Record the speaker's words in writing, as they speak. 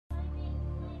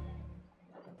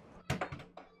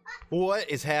What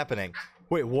is happening?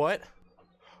 Wait, what?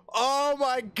 Oh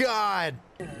my god!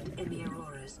 In the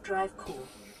Aurora's drive core,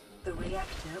 the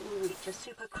reactor will reach a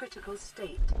supercritical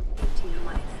state in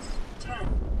T-minus 10,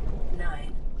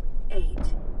 9, 8,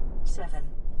 7,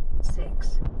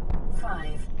 6,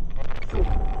 5, 4,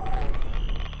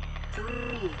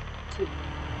 3, 2.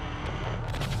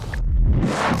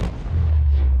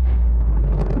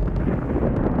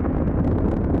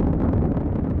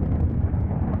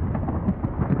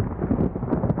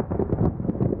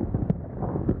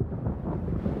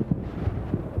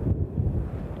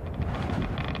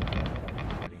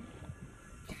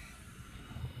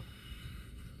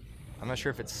 I'm not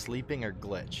sure if it's sleeping or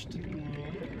glitched.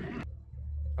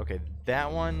 Okay, that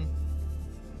one's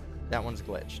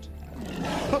glitched.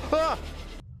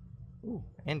 Ooh,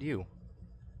 and you.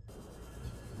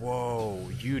 Whoa,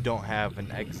 you don't have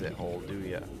an exit hole, do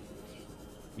ya?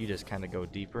 You just kind of go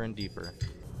deeper and deeper.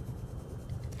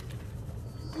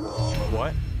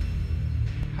 What?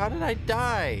 How did I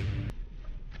die?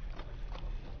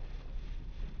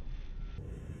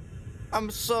 I'm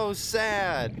so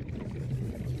sad.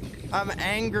 I'm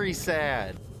angry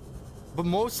sad, but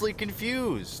mostly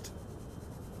confused.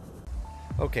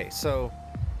 Okay, so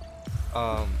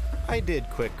I did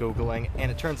quick Googling, and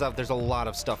it turns out there's a lot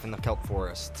of stuff in the kelp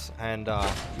forests. And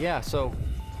yeah, so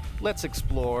let's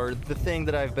explore the thing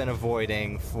that I've been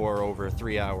avoiding for over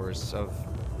 3 hours of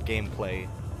gameplay.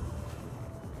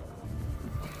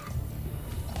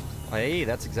 Hey,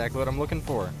 that's exactly what I'm looking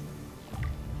for.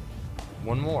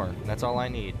 One more, that's all I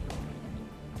need.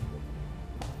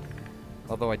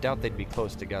 Although I doubt they'd be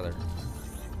close together.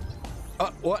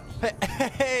 What?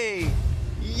 Hey!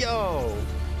 Yo!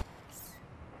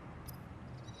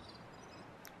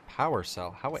 Power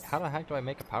cell. How the heck do I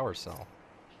make a power cell?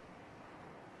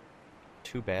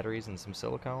 2 batteries and some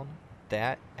silicone?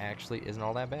 That actually isn't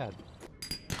all that bad.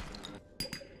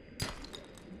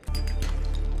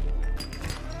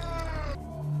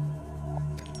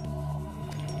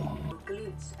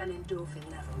 Glutes and endorphin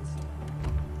levels.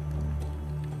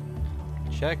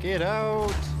 Check it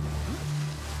out!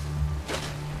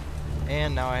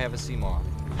 And now I have a sea moth.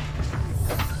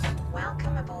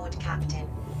 Welcome aboard, Captain.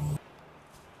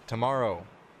 Tomorrow,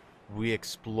 we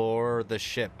explore the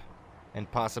ship and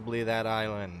possibly that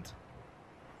island.